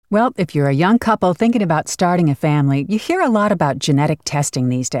Well, if you're a young couple thinking about starting a family, you hear a lot about genetic testing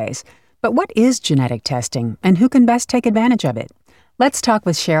these days. But what is genetic testing, and who can best take advantage of it? Let's talk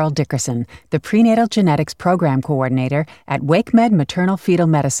with Cheryl Dickerson, the Prenatal Genetics Program Coordinator at WakeMed Maternal Fetal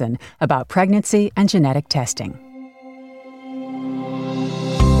Medicine, about pregnancy and genetic testing.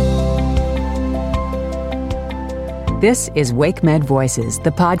 This is WakeMed Voices,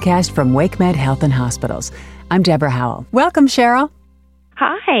 the podcast from WakeMed Health and Hospitals. I'm Deborah Howell. Welcome, Cheryl.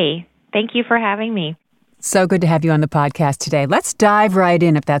 Hi. Thank you for having me. So good to have you on the podcast today. Let's dive right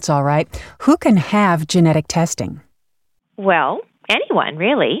in, if that's all right. Who can have genetic testing? Well, anyone,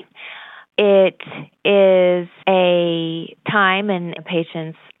 really. It is a time in a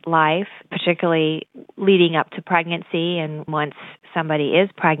patient's life, particularly leading up to pregnancy and once somebody is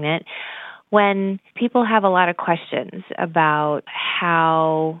pregnant, when people have a lot of questions about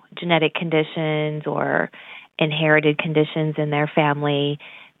how genetic conditions or inherited conditions in their family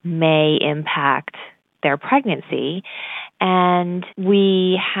may impact their pregnancy. And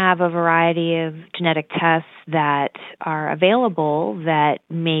we have a variety of genetic tests that are available that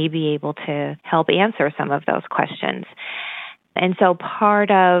may be able to help answer some of those questions. And so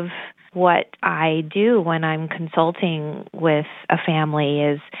part of what I do when I'm consulting with a family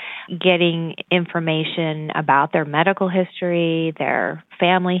is getting information about their medical history, their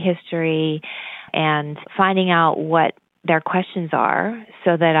family history, and finding out what their questions are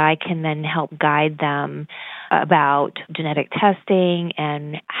so that I can then help guide them about genetic testing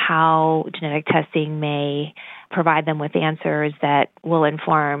and how genetic testing may provide them with answers that will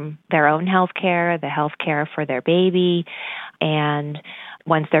inform their own health care, the health care for their baby, and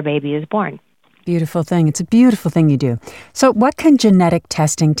once their baby is born. Beautiful thing. It's a beautiful thing you do. So what can genetic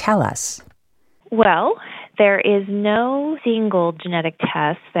testing tell us? Well, there is no single genetic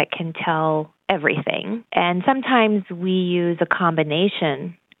test that can tell everything. And sometimes we use a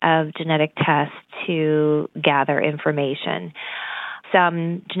combination of genetic tests to gather information.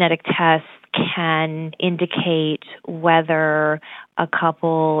 Some genetic tests can indicate whether a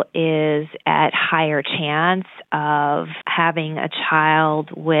couple is at higher chance of having a child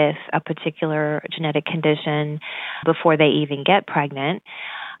with a particular genetic condition before they even get pregnant,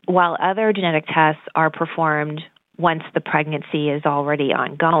 while other genetic tests are performed once the pregnancy is already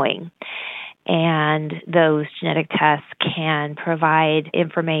ongoing. And those genetic tests can provide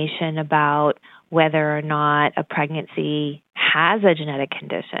information about whether or not a pregnancy has a genetic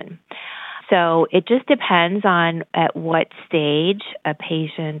condition. So it just depends on at what stage a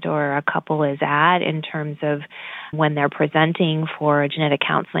patient or a couple is at in terms of when they're presenting for genetic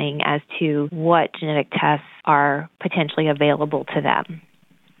counseling as to what genetic tests are potentially available to them.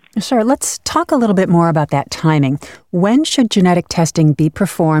 Sure. Let's talk a little bit more about that timing. When should genetic testing be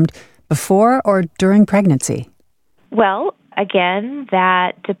performed, before or during pregnancy? Well, again,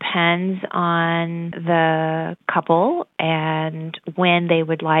 that depends on the couple and when they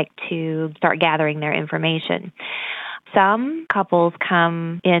would like to start gathering their information. Some couples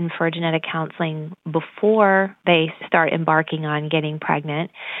come in for genetic counseling before they start embarking on getting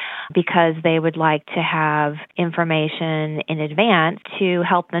pregnant because they would like to have information in advance to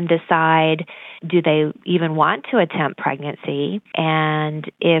help them decide, do they even want to attempt pregnancy? And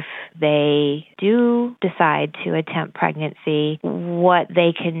if they do decide to attempt pregnancy, what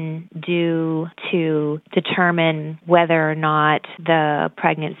they can do to determine whether or not the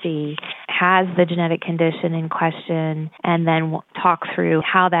pregnancy has the genetic condition in question, and then talk through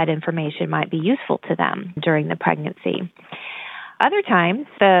how that information might be useful to them during the pregnancy. Other times,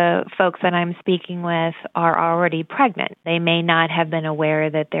 the folks that I'm speaking with are already pregnant. They may not have been aware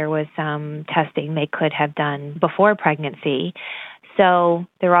that there was some testing they could have done before pregnancy. So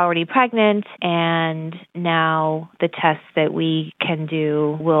they're already pregnant, and now the tests that we can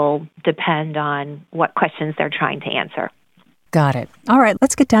do will depend on what questions they're trying to answer. Got it. All right,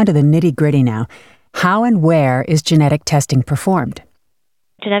 let's get down to the nitty-gritty now. How and where is genetic testing performed?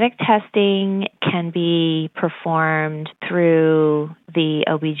 Genetic testing can be performed through the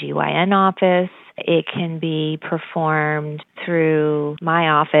OBGYN office. It can be performed through my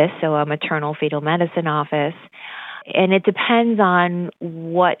office, so a maternal fetal medicine office. And it depends on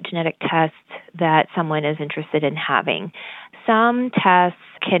what genetic tests that someone is interested in having. Some tests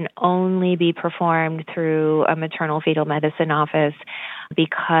can only be performed through a maternal fetal medicine office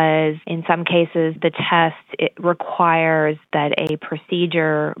because in some cases the test it requires that a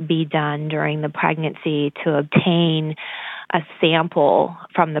procedure be done during the pregnancy to obtain a sample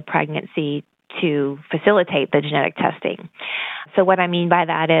from the pregnancy to facilitate the genetic testing. So what I mean by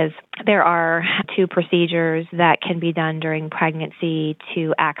that is there are two procedures that can be done during pregnancy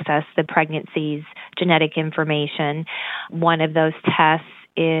to access the pregnancy's genetic information. One of those tests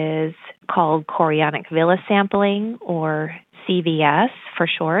is called chorionic villus sampling, or CVS for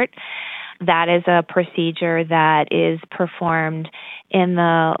short. That is a procedure that is performed in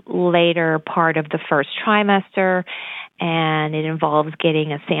the later part of the first trimester, and it involves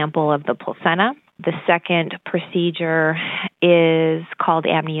getting a sample of the placenta. The second procedure is called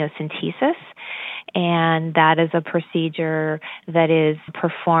amniocentesis, and that is a procedure that is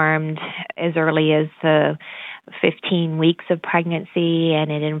performed as early as the 15 weeks of pregnancy,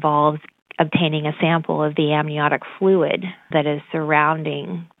 and it involves obtaining a sample of the amniotic fluid that is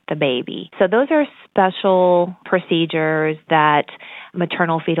surrounding the baby. So those are special procedures that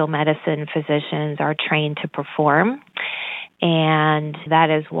maternal fetal medicine physicians are trained to perform. And that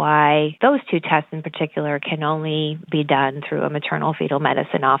is why those two tests in particular can only be done through a maternal fetal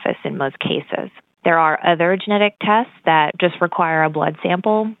medicine office in most cases. There are other genetic tests that just require a blood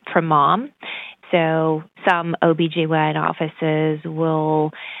sample from mom. So some OBGYN offices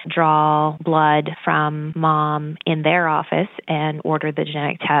will draw blood from mom in their office and order the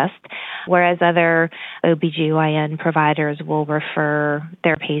genetic test, whereas other OBGYN providers will refer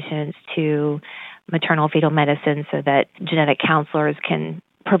their patients to maternal fetal medicine so that genetic counselors can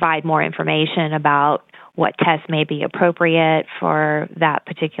provide more information about what tests may be appropriate for that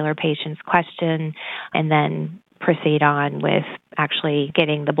particular patient's question, and then proceed on with actually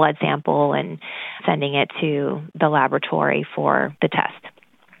getting the blood sample and sending it to the laboratory for the test.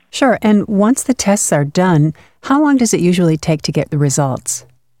 Sure. And once the tests are done, how long does it usually take to get the results?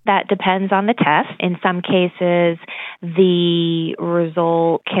 That depends on the test. In some cases, the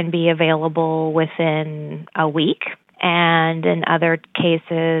result can be available within a week, and in other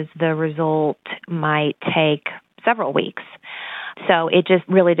cases, the result might take several weeks. So it just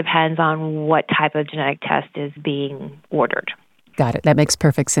really depends on what type of genetic test is being ordered. Got it. That makes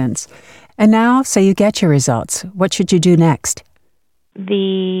perfect sense. And now, say you get your results. What should you do next?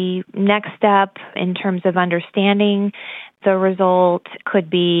 The next step in terms of understanding the result could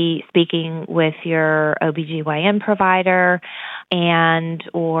be speaking with your OBGYN provider and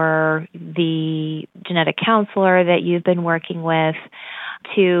or the genetic counselor that you've been working with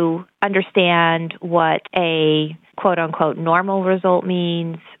to understand what a quote-unquote normal result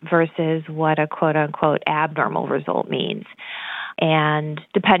means versus what a quote-unquote abnormal result means. And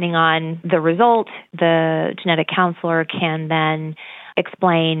depending on the result, the genetic counselor can then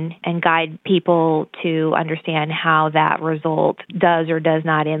explain and guide people to understand how that result does or does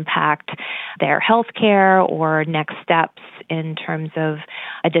not impact their health care or next steps in terms of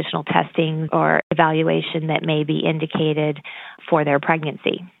additional testing or evaluation that may be indicated for their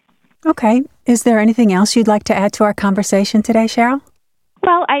pregnancy. Okay. Is there anything else you'd like to add to our conversation today, Cheryl?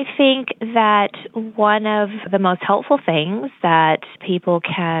 Well, I think that one of the most helpful things that people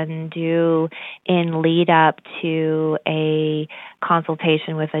can do in lead up to a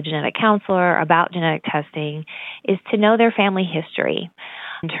consultation with a genetic counselor about genetic testing is to know their family history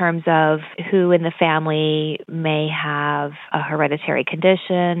in terms of who in the family may have a hereditary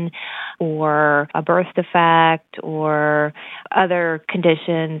condition or a birth defect or other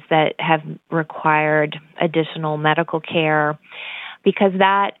conditions that have required additional medical care, because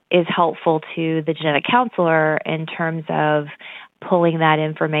that is helpful to the genetic counselor in terms of pulling that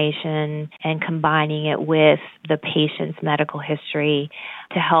information and combining it with the patient's medical history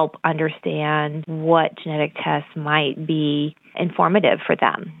to help understand what genetic tests might be informative for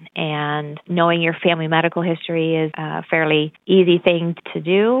them. And knowing your family medical history is a fairly easy thing to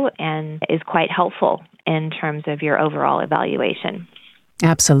do and is quite helpful in terms of your overall evaluation.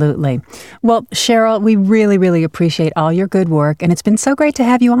 Absolutely. Well, Cheryl, we really, really appreciate all your good work, and it's been so great to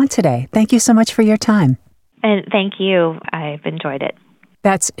have you on today. Thank you so much for your time. And thank you. I've enjoyed it.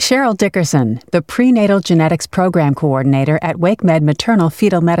 That's Cheryl Dickerson, the Prenatal Genetics Program Coordinator at WakeMed Maternal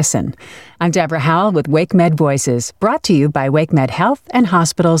Fetal Medicine. I'm Deborah Howell with WakeMed Voices, brought to you by WakeMed Health and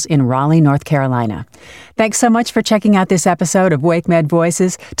Hospitals in Raleigh, North Carolina. Thanks so much for checking out this episode of WakeMed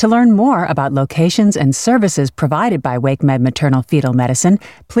Voices. To learn more about locations and services provided by WakeMed Maternal Fetal Medicine,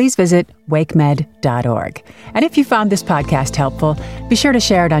 please visit wakemed.org. And if you found this podcast helpful, be sure to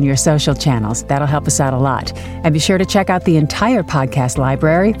share it on your social channels. That'll help us out a lot. And be sure to check out the entire podcast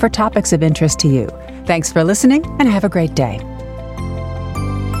library for topics of interest to you. Thanks for listening, and have a great day.